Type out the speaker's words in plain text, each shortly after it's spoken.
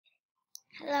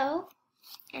Hello,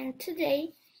 and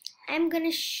today I'm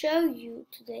gonna show you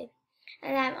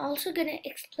and I'm also gonna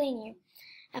explain you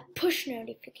a push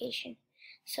notification.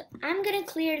 So I'm gonna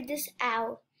clear this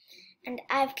out, and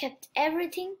I've kept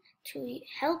everything to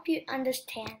help you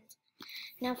understand.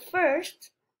 Now first,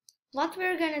 what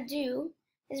we're gonna do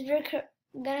is we're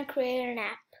gonna create an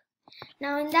app.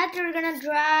 Now in that you're gonna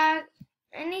drag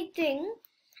anything,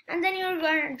 and then you're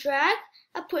gonna drag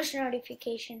a push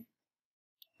notification.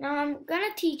 Now I'm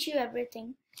gonna teach you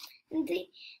everything.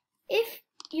 If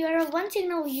you're a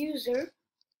OneSignal user,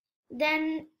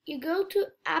 then you go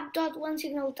to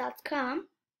app.onesignal.com,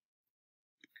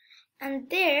 and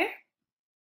there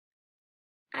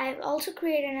I've also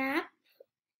created an app.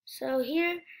 So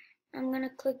here I'm gonna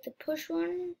click the push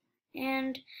one,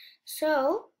 and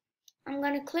so I'm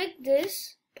gonna click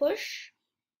this push.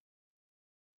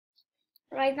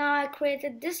 Right now I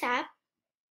created this app,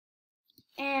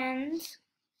 and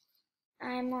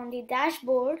I'm on the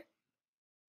dashboard.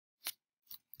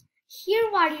 Here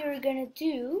what you're gonna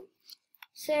do,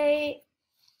 say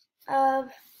OneSignal,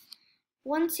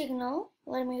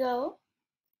 let me go,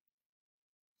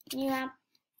 new app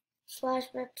 /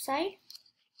 website,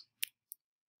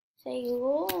 say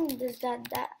Google, and this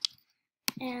that,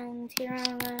 and here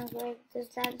I'm gonna click this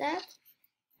that,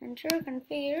 enter,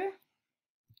 configure.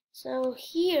 So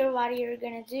here what you're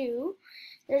gonna do,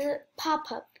 there's a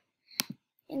pop-up.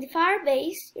 In the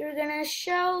Firebase, you're gonna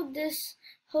show this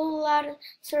whole lot of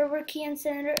server key and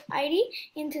sender ID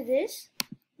into this.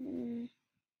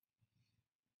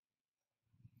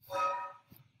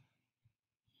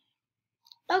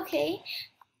 Okay,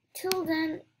 till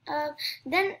then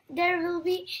there will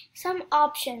be some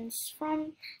options.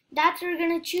 From that you're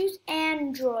gonna choose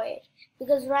Android,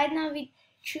 because right now we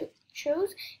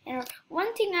chose Android.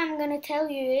 One thing I'm gonna tell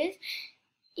you is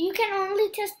you can only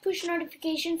test push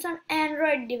notifications on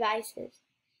Android devices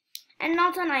and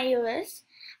not on iOS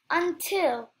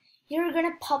until you're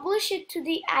gonna publish it to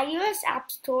the iOS App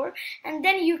Store, and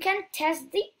then you can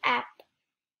test the app.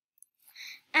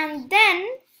 And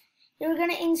then you're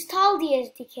gonna install the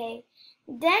SDK.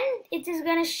 Then it is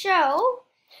gonna show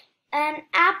an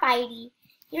app ID.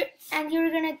 And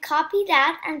you're gonna copy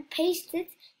that and paste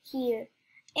it here.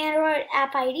 Android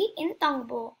app ID in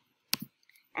Thunkable.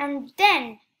 And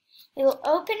then you will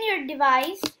open your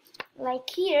device like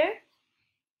here,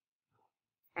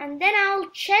 and then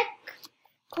I'll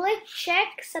click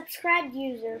check subscribed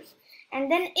users,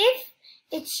 and then if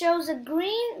it shows a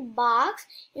green box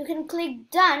you can click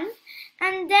done,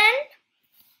 and then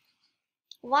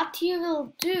what you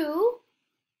will do,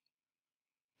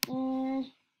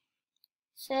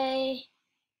 say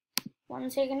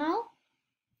OneSignal.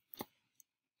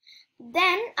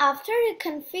 Then after you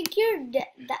configure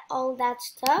all that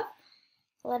stuff,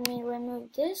 let me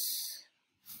remove this,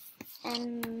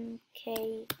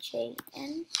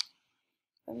 MKJN,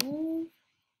 remove.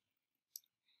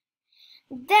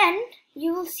 Then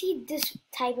you will see this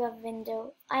type of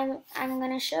window. I'm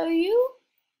gonna show you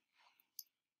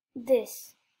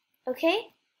this.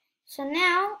 Okay, so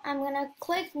now I'm gonna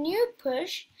click new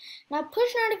push. Now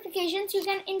push notifications, you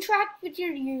can interact with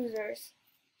your users.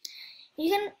 You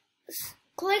can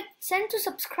click send to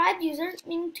subscribed users,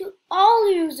 meaning to all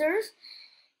users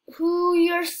who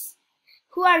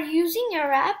are using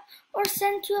your app, or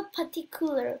send to a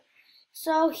particular.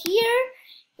 So here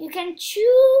you can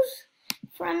choose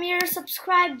from your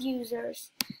subscribed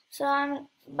users. So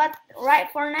but right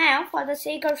for now, for the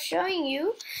sake of showing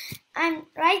you, I'm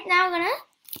right now gonna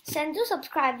send to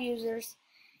subscribed users.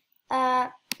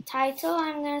 Title,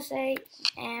 I'm gonna say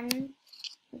M.J,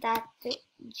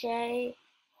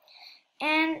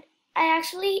 and I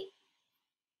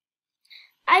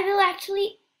will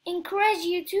actually encourage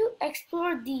you to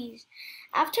explore these.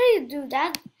 After you do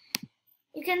that,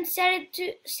 you can set it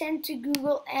to send to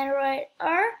Google, Android,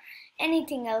 or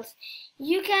anything else.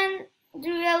 You can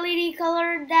do LED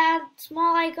color, that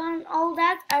small icon, all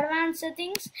that, advanced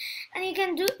settings, and you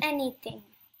can do anything.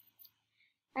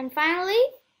 And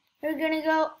finally, we're gonna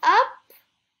go up,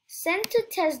 send to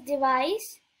test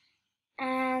device,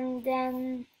 and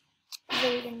then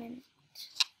wait a minute.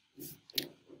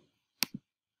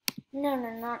 No,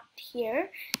 not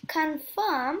here.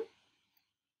 Confirm,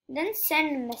 then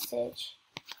send message.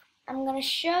 I'm gonna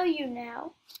show you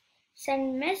now.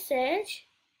 Send message,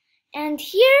 and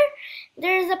here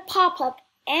there is a pop-up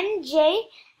MJ,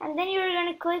 and then you're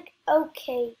gonna click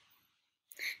OK.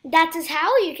 That is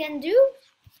how you can do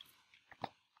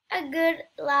a good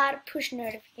lot of push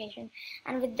notification.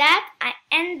 And with that, I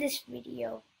end this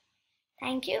video.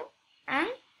 Thank you, and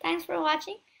thanks for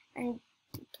watching. And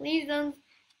please don't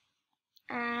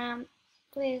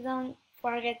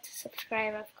forget to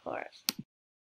subscribe, of course.